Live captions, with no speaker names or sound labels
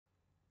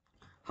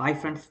Hi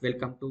friends,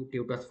 welcome to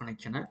Tutusfunny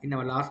channel. In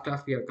our last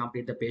class, we have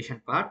completed the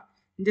patient part.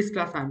 In this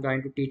class, I am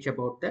going to teach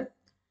about the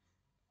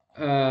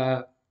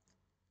uh,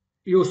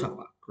 user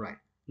part. Right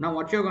now,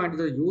 what you're going to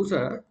do, the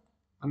user,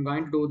 I'm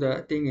going to do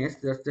the thing is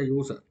just the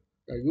user.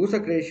 The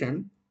user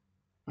creation,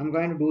 I'm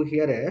going to do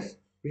here is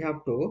we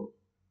have to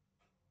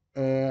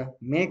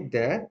make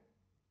the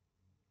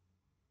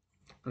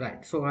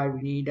right. So I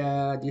need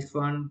this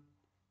one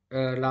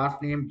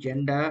last name,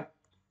 gender,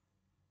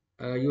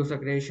 user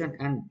creation,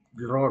 and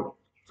role.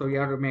 So we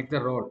have to make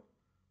the role.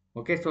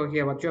 Okay, so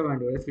here what you're going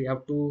to do is we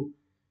have to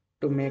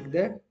make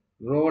the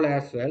role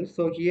as well.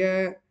 So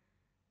here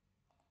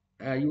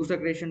user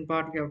creation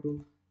part, you have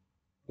to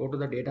go to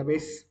the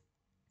database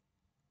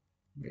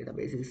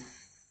is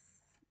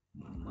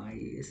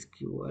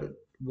MySQL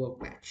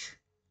workbench.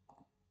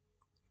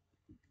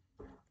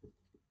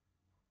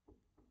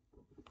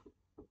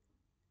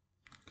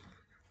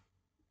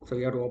 So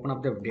you have to open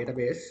up the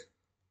database.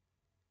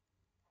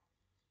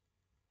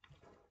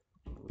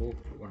 Oh,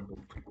 1, 2,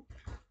 3.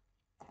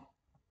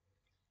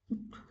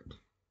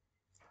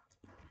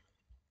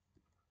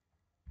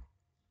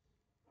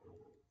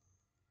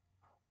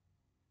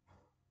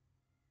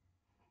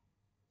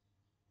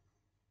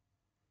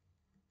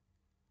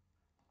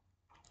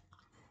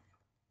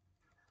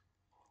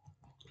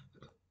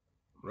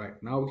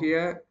 Right now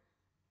here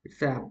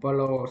it's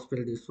Apple or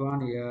spell this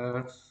one.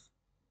 Yes,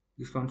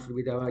 this one should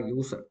be the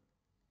user.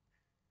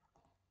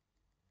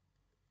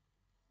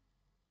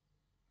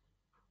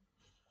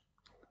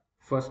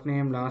 First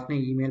name, last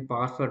name, email,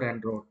 password,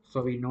 and role.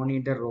 So we no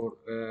need the role.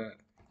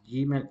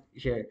 Gmail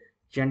here,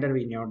 gender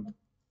we no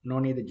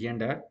need the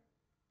gender.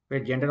 Where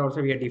gender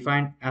also we are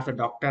defined as a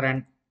doctor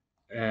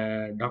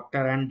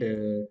and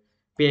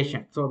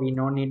patient. So we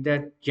no need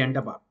the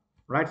gender bar,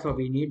 right? So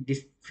we need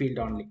this field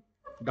only,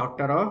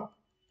 doctor or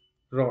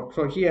role.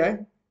 So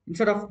here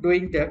instead of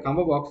doing the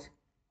combo box,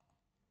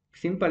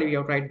 simply we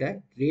have tried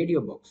the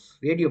radio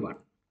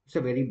button. It's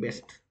a very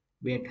best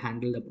way to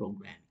handle the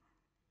program.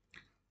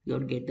 You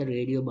have to get the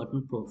radio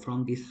button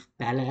from this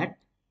palette.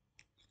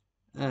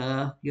 You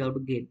have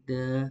to get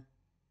the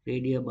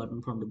radio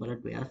button from the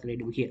palette where's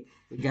radio here.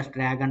 You just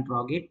drag and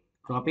drop it,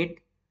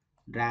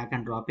 drag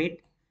and drop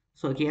it.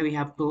 So here we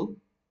have to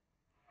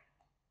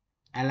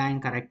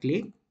align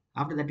correctly.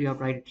 After that, you have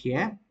to write it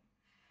here.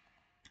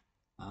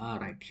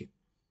 Right here.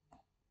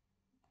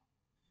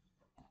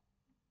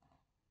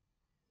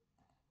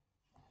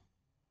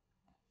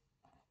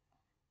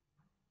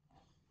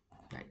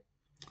 Right.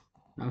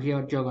 Now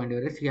here what you're going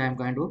to do is here I'm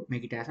going to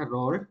make it as a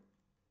role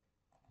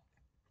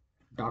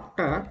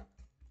doctor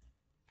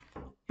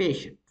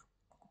patient.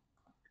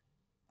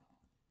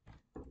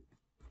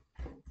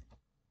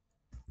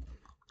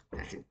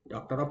 That's it.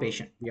 Doctor or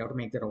patient. We have to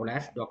make the role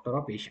as doctor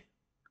or patient.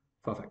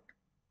 Perfect.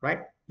 Right?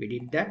 We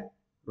did the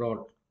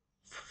role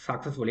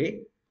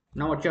successfully.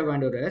 Now what you're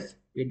going to do is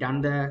we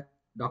done the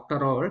doctor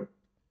role,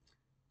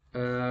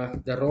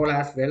 the role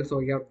as well. So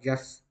you have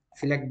just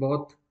select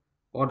both,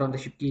 hold on the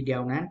shift key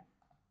down and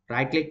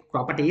right click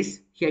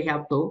properties. Here you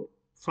have to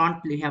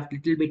font you have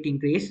little bit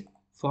increase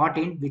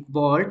 14 with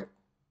bold.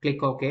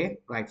 Click OK.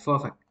 Right,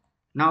 perfect.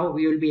 Now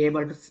we will be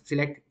able to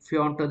select if you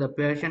want to the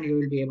patient, you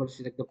will be able to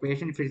select the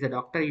patient. If it is a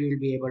doctor, you will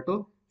be able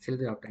to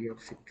select the doctor. You have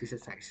to select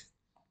this size.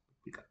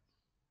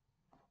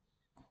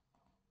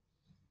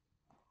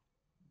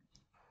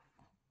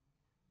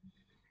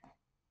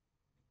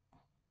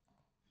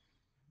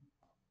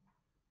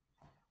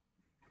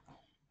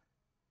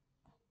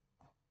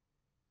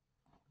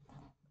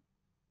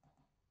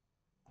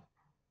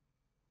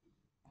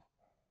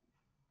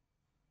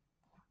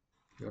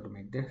 You have to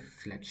make the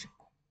selection.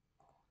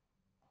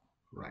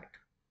 Right.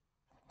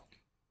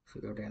 So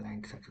you have to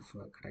align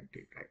successful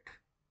correctly. Right.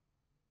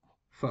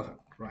 Perfect.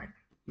 Right.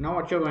 Now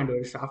what you're going to do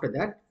is after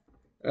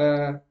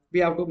that,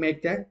 we have to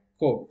make the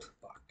code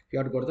part. You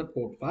have to go to the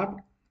code part.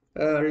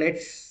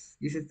 This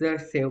is the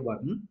save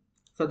button.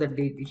 So that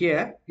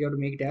here you have to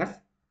make it as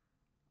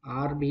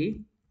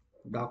RB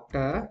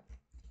doctor.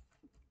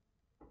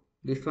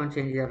 This one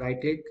change the right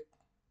click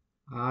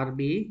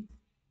RB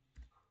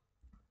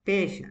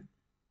patient.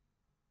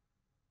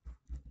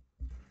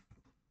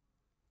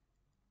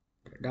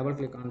 Double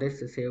click on this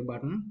save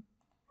button.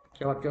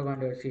 So what you're going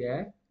to see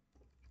here.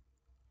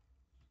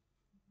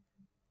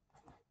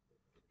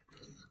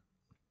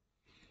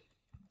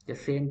 The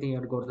same thing you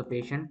have to go to the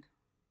patient.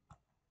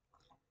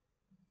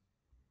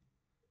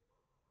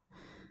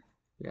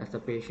 Yes, the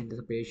patient is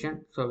a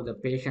patient. So the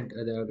patient,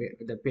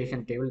 the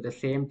patient table, the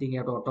same thing you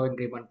have to auto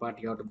increment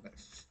part. You have to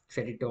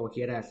set it over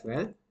here as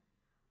well.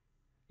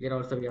 Here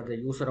also we have the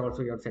user.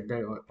 Also you have to set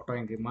the auto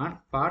increment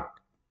part.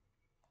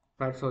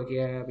 Right. So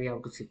here we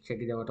have to check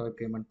the auto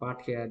increment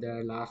part. Here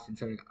the last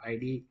insert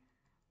ID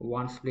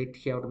one split.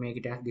 Here have to make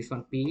it as this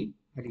one P.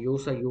 And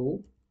user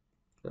U.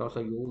 Here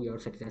also U. We have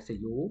to set it as a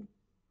U.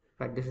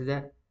 Right. This is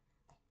the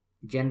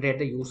generate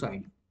the user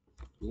ID.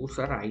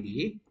 User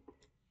ID.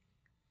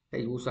 The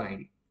user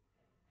ID.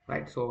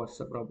 Right. So what's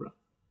the problem?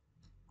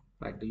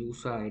 Right. The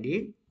user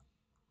ID.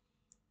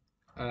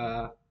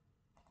 And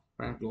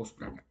close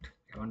bracket.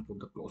 I haven't put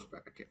the close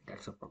bracket yet.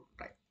 That's a problem,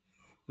 right?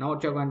 Now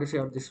what you're going to say,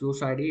 you have this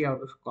user ID, you have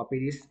to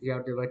copy this, you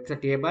have to write the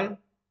table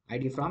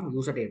ID from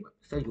user table.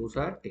 It's a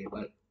user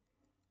table.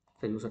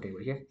 It's a user table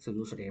here. It's a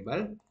user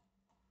table.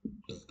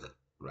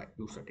 Right,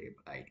 user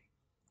table ID.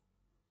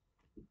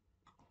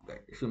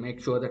 Right. So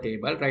make sure the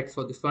table, right?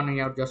 So this one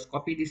you have just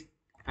copy this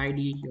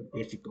ID, you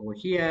paste it over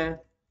here.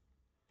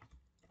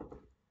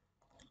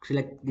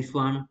 Select this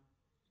one,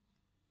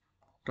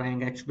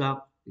 triangle H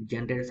block,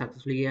 generated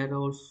successfully here.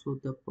 Also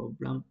the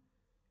problem.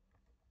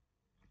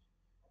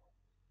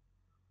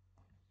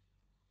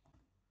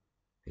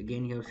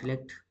 Again you have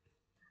select.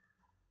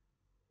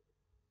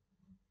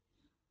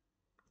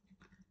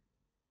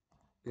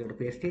 You have to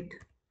paste it.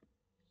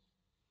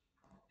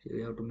 So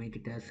you have to make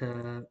it as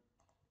a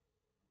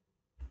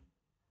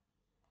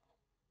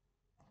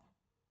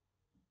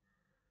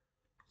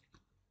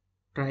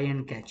try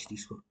and catch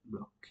this one,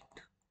 block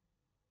it.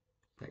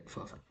 Right,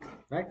 perfect.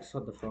 Right, so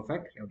the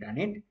perfect, you have done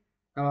it.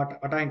 Now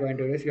what I'm going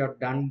to do is you have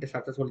done the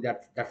successfully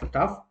that's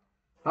stuff.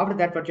 After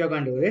that, what you're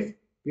going to do is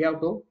we have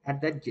to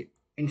add the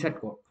insert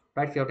code.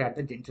 Right, so you have to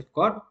add the insert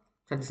code.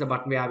 So this is the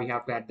button where we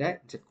have to add the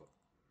insert code.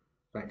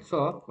 Right,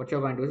 so what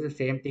you're going to do is the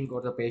same thing, go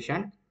to the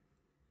patient.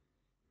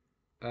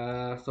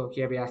 So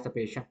here we ask the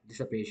patient, this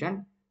is a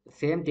patient. The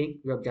same thing,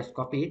 you have just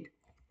copy it.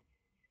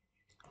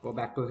 Go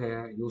back to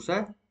the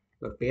user,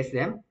 you paste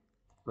them,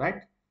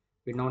 right?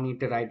 We no need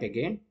to write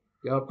again.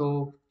 You have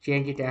to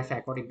change it as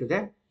according to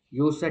the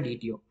user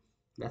DTO.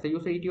 That's a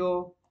user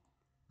DTO.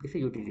 This is a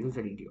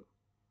user DTO.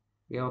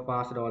 We have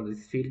passed all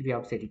this field. We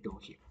have set it over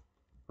here,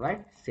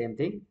 right? Same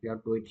thing. We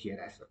have to do it here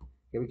as well.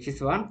 Okay, which is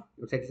one?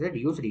 You set the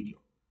user DTO.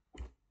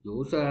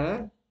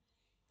 User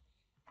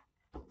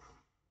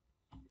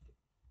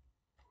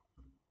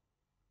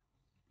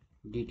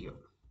DTO.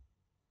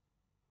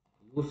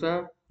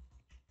 User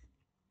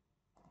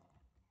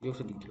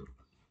DTO.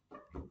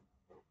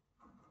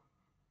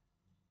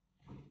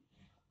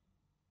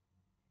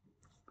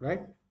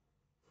 Right?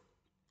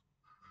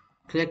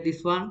 Select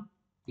this one.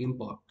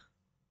 Import.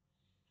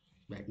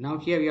 Right now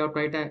here we have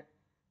tried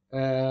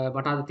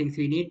what are the things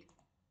we need?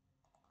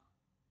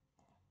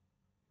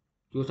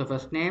 User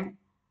first name,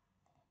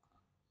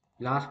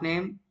 last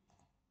name,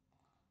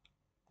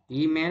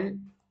 email,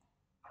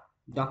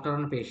 doctor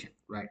and patient,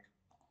 right?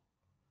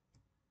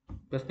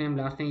 First name,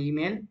 last name,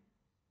 email.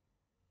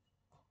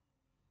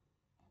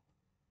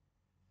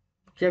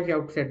 Here we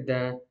have set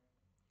the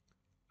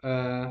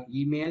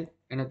email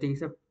and I think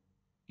so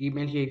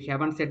email here you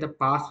haven't set the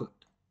password.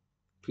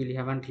 You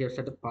haven't here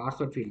set the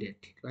password field yet,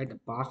 right? The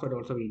password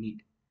also we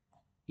need.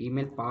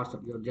 Email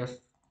password. You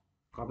just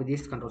copy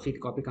this, control C,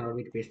 copy, control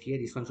V, paste here.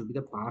 This one should be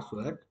the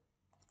password.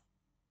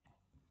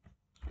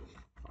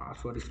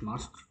 Password is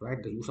must,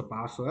 right? The user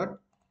password.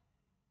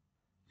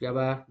 You have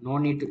a no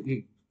need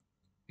to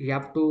you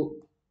have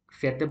to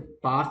set the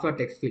password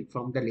text field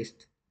from the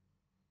list.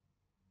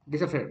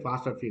 This is a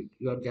password field.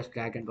 You have just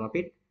drag and drop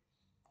it.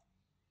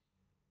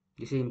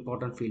 This is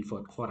important field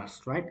for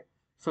us, right?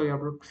 So you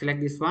have to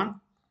select this one,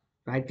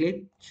 right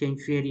click,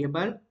 change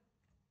variable,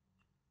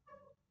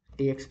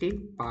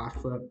 txt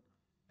password,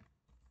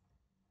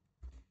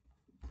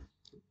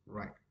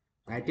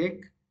 right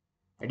click,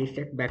 edit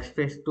set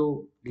backspace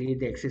to delete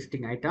the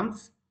existing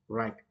items,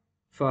 right?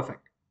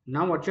 Perfect.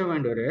 Now what you're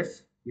going to do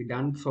is we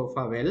done so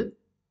far well.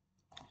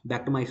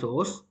 Back to my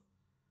source.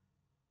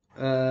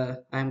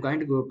 I'm going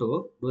to go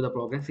to do the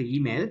program for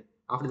email.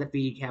 After that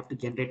we have to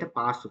generate a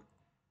password.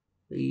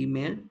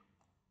 Email,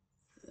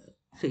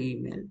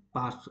 email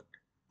password.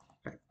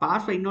 Right.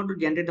 Password, in order to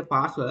generate the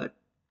password,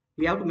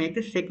 we have to make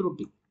the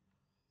security,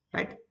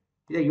 right?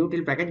 The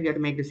util package, we have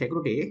to make the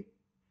security.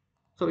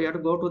 So we have to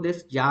go to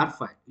this jar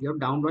file. You have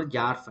to download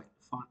jar file,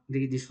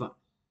 this one,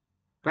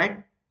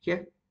 right?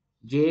 Here,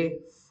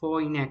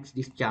 J4inx,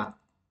 this jar.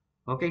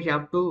 Okay, you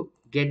have to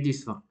get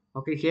this one.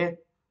 Okay, here,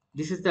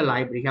 this is the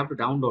library. You have to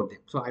download them.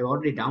 So I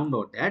already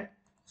download that,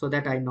 so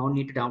that I no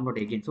need to download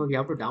again. So you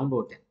have to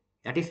download them.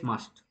 That is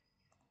must,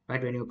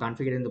 right? When you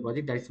configure in the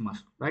project, that is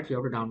must, right? You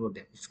have to download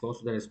them. It goes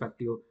to the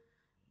respective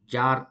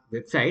jar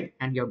website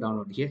and you have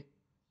downloaded here.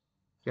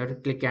 You have to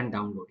click and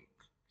download it.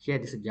 Here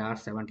this is jar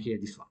 70, here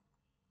this one,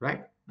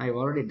 right? I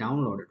already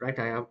downloaded, right?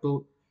 I have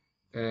to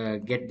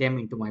get them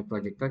into my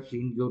project, right?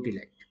 In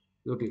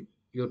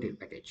util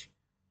package.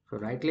 So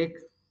right click,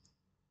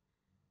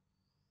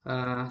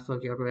 so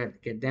you have to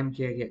get them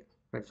here,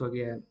 right? So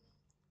here,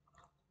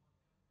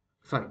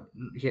 sorry,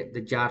 here the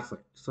jar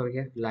file. So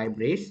here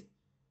libraries,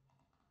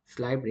 this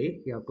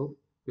library you have to,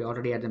 we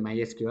already had the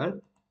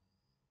MySQL.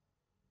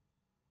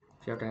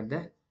 So you have to add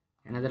the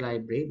another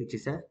library which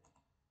is a,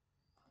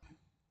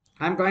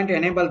 I'm going to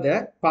enable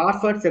the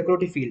password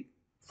security field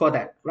for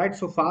that, right?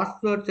 So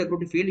password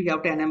security field you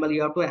have to enable,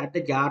 you have to add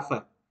the jar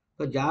file.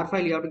 So jar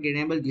file you have to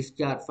enable this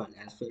jar file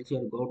as well. So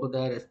you go to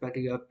the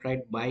respective, you have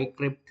tried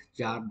bycrypt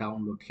jar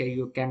download. Here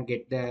you can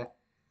get the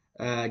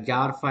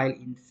jar file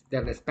in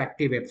the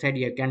respective website.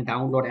 You can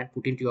download and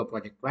put into your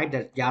project, right?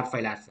 The jar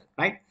file as well,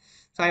 right?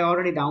 So I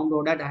already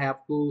downloaded. I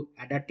have to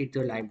adapt it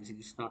to library.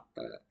 This is not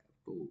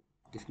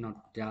this is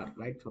not jar,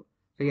 right? So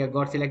you have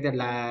got select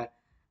the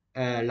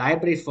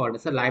libraries folder.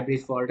 So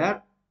libraries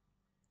folder,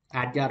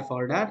 add jar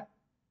folder.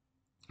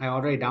 I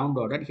already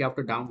downloaded. You have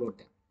to download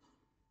them.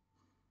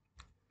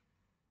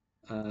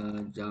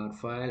 Jar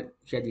file.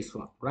 Here this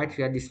one, right?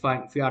 Here this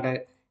file. If you have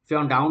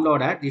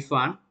downloaded this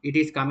one, it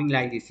is coming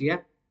like this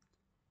here.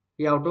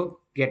 You have to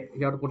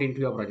put into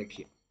your project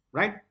here,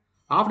 right?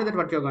 After that,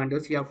 what you're going to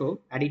do is you have to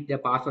edit the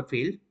password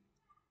field,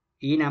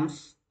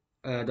 enums,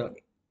 the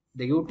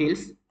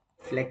utils.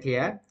 Select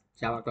here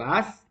Java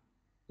class.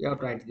 You have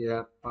to write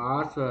the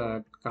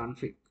password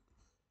config.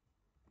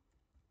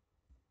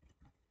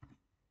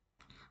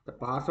 The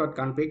password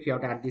config, you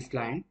have to add this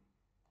line.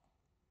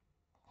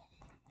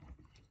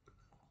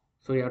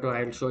 So you have to,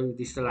 I will show you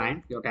this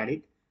line. You have to add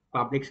it.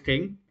 Public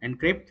string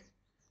encrypt.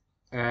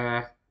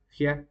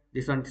 Here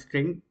this one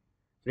string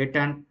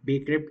return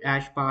bcrypt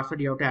hash password.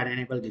 You have to add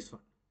enable this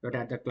one. You have to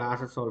add the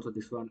classes also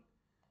this one.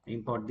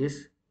 Import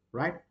this,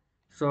 right?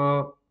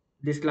 So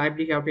this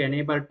library you have to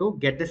enable to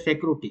get the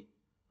security.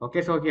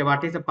 Okay, so here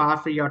what is the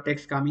password your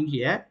text coming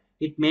here?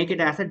 It make it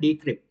as a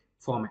decrypt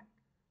format.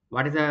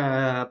 What is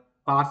the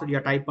password you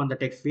type on the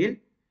text field?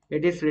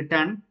 It is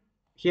written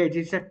here. It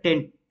is a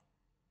 10.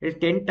 It's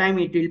 10 time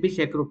it will be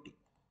security.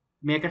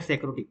 Make a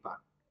security part.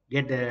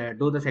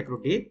 Do the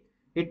security.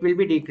 It will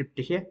be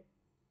decrypted here.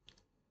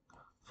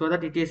 So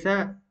that it is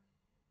a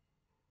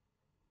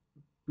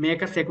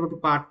make a security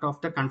part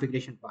of the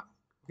configuration part.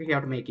 Okay, you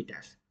have to make it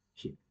as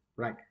here.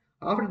 Right.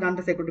 After done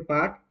the security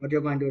part, what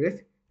you're going to do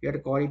is you have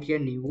to call it here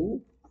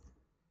new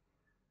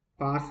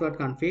password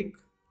config.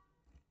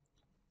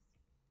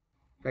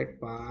 Right,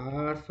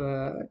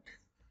 password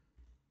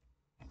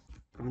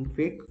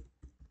config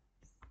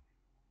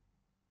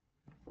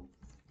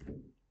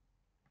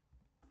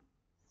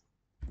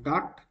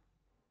dot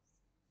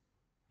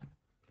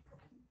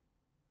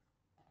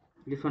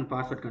this one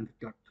password config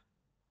dot.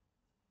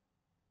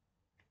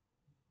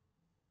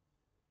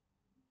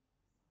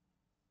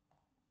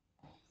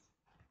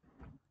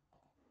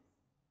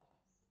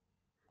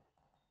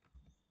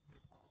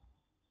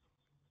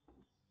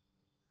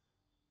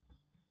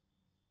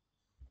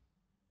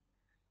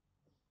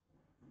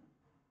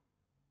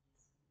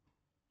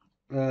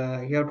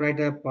 You have to write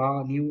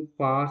a new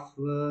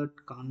password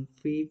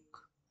config.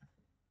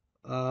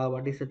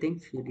 What is the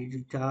thing?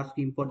 It asks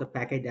to import the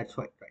package. That's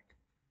why, right?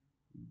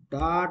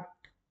 Dot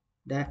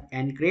the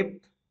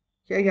encrypt.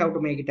 Here you have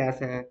to make it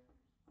as a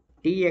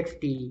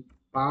txt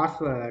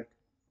password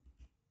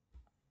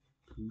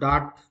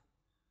dot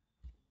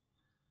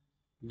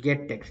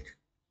get text.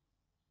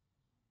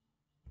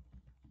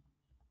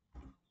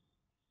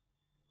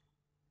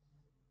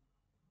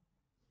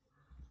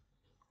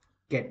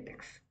 Get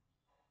text.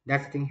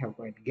 That's the thing you have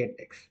to write get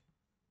text.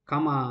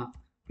 Comma.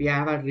 We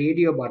have a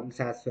radio buttons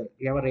as well.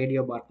 We have a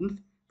radio buttons.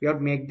 We have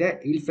to make the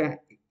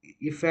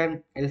if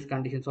and else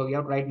condition. So we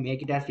have to write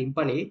make it as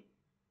simply.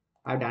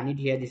 I've done it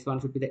here. This one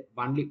should be the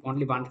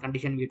only one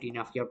condition we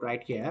enough. You have to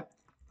write here.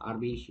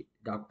 RB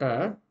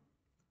doctor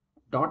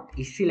dot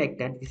is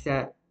selected. This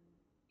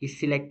is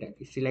selected.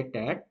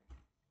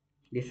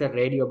 This is a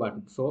radio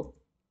button. So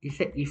it's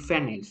a if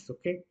and else.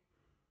 Okay.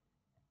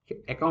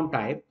 Account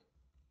type.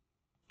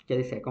 Here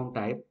is account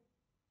type.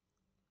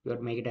 You have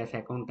to make it as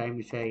account type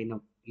is a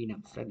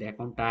enum. So the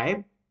account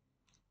type.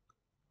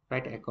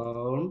 Write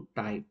account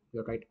type.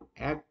 You write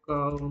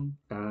account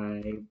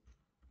type.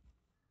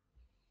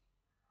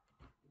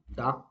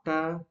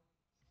 Doctor.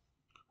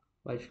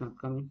 Why it's not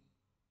coming?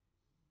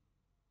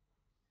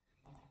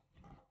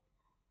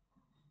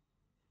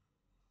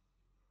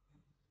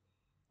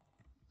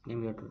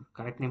 Name you have to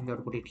correct name you have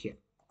to put it here.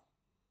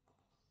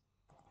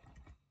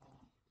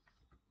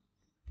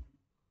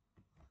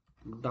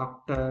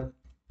 Doctor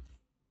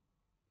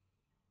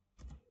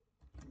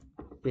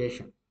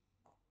patient.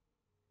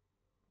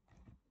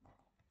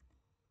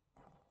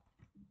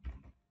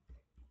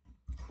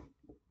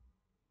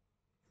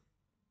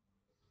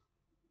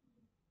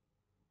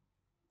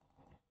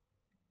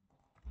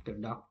 The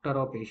doctor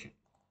or patient.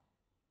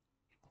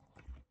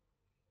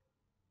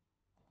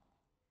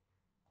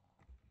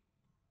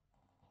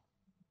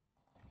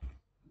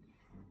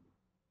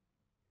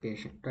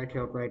 Patient. Right,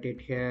 you have to write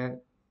it here.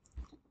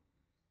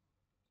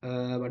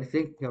 What is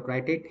it? You have to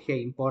write it here.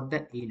 Import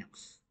the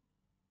enums.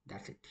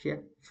 That's it.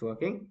 Here it's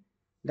working.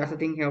 That's the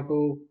thing you have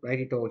to write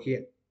it over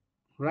here.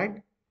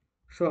 Right.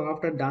 So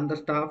after done the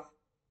stuff,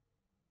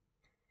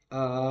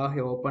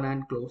 you open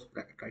and close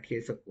bracket. Right,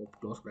 here's a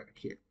close bracket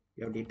here.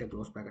 You have did the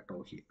close bracket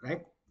over here.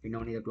 Right. We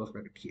don't need a close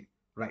bracket here.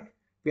 Right.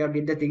 We have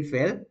did the things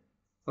well.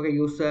 Okay.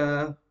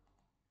 User.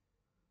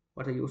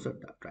 What a user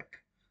dot. Right.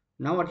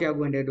 Now what you are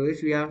going to do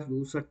is we have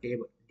user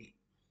table D.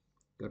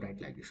 You write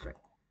like this. Right.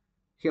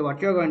 Here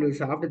what you are going to do is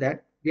after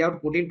that we have to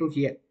put into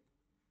here.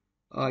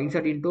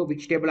 Insert into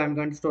which table I'm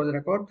going to store the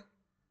record.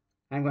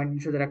 I'm going to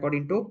insert the record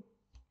into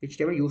which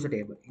table? User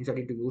table. Insert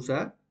into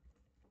user.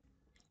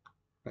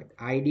 Right.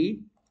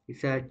 ID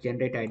is a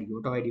generate ID.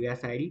 Auto ID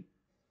as ID.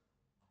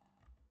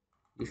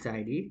 This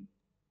ID.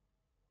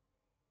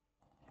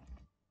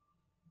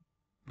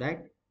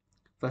 Right.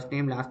 First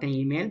name, last name,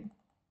 email.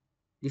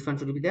 This one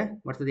should be the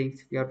what's the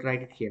things we have to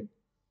write it here.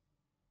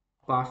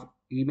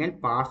 email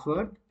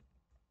password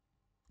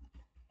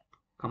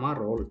comma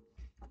role.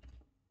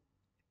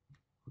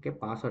 Okay,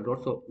 password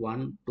role. So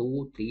 1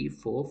 2 3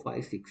 4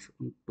 5 6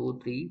 1 2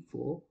 3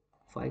 4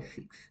 5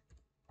 6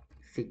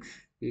 6.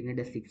 We need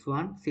a 6.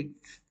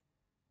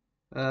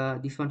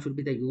 This one should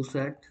be the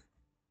user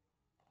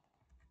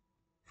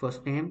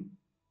first name,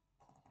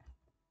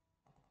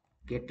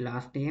 get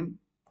last name,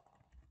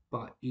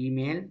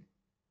 email.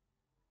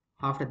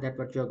 After that,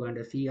 what you're going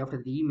to see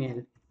after the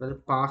email, the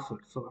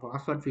password. So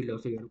password field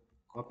also you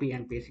copy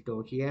and paste it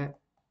over here.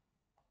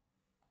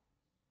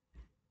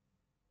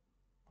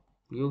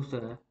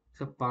 User.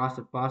 So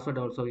password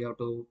also you have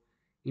to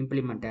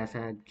implement as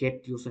a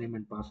get username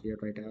and password,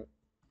 right?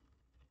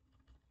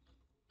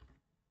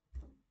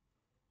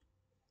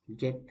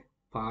 Get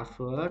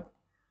password.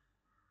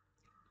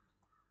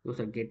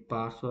 User get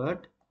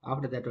password.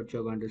 After that, what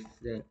you're going to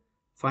the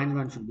final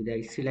one should be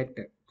the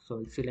selected.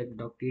 So select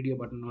 .video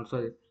button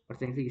also. But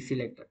thing is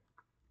selected.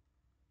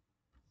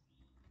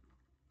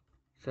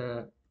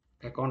 So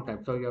account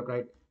type. So you're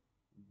right.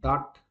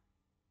 Dot.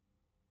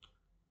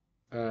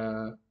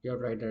 You're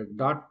right.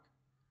 Dot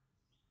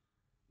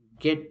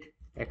get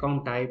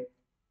account type.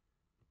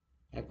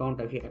 Account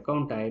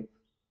type.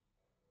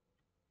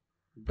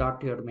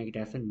 Dot. You have to make it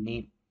as a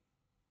name.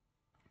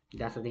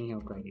 That's the thing you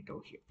have to write it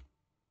over here.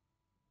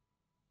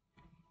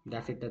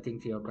 That's it. The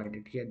things you have to write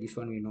it here. This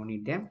one we don't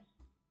need them.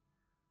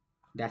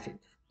 That's it.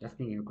 That's the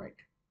thing you have to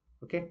write.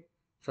 Okay.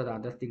 So the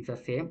other things are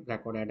same.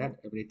 Record added.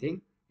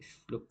 Everything is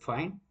look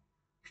fine.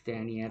 Is there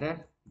any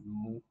error?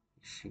 No.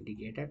 It's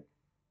indicated.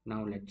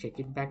 Now let's check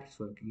it back. It's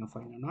working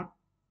fine or not.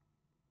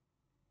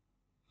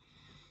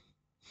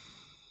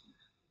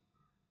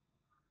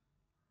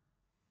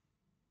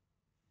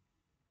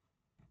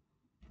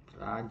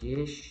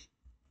 Rajesh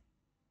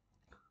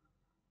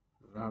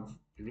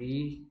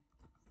Ravi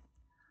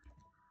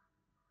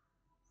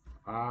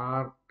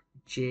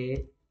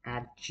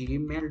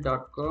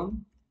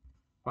rj@gmail.com.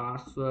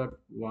 Password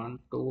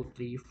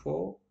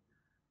 1234.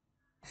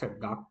 It's a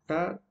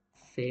doctor.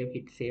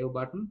 Hit save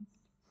button.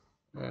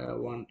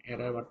 One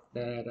error. What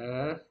the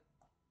error?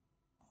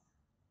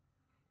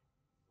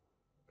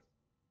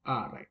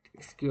 Right.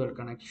 SQL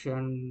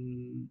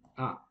connection.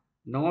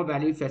 No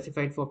value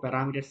specified for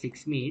parameter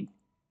 6 mean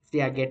if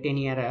they are get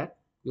any error,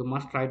 you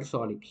must try to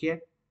solve it.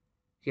 Here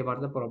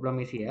what the problem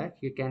is here.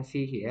 You can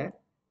see here.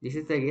 This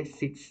is the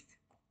 6.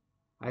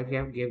 I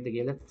have gave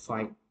the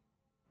 5.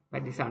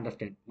 Right, this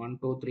understand 1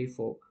 2 3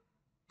 4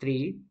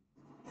 3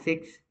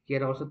 6.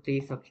 Here also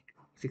 6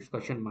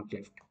 question mark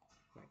left.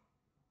 Right.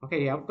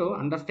 Okay, you have to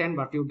understand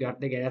what you get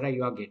the error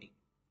you are getting.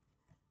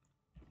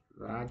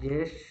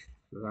 Rajesh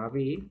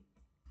Ravi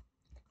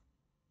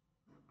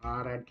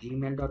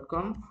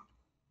r@gmail.com.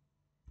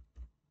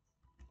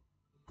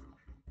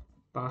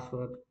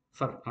 Password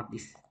for not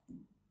this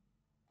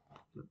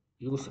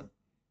user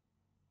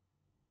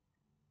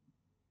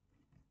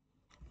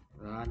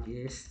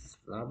Rajesh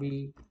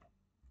Ravi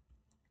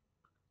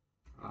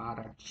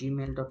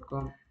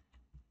r@gmail.com.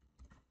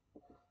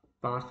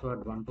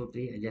 Password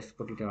 123. I just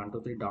put it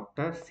 123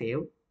 doctor.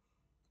 Save.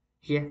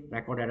 Here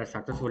record error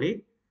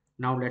successfully.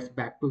 Now let's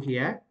back to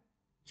here.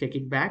 Check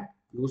it back.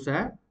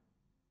 User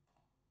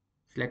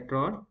select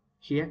role.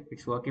 Here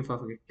it's working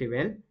perfectly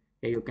well.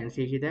 Here you can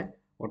see here the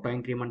auto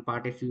increment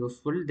part is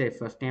useful. The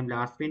first name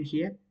last name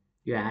here.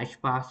 Your hash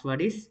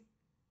password is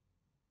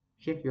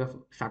here. You have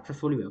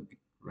successfully working.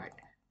 Right.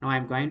 Now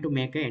I'm going to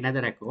make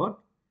another record.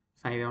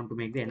 So I want to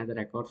make the another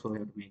record. So I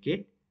have to make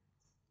it.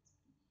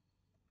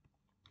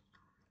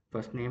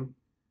 First name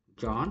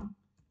John.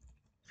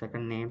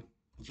 Second name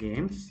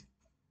James.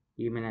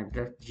 Email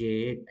address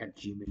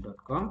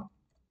j@gmail.com.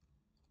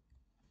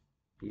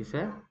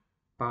 User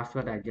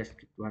password I just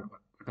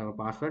whatever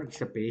password.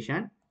 It's a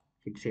patient.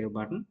 Hit save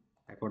button.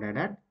 Recorded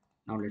that.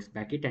 Now let's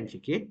back it and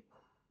check it.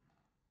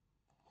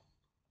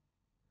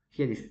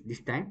 Here is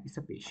this time it's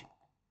a patient.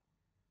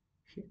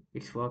 Here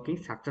it's working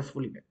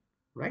successfully well.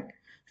 Right?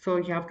 So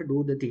you have to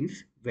do the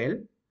things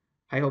well.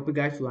 I hope you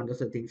guys will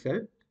understand things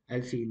well.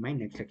 I'll see you in my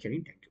next lecture.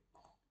 Thank you.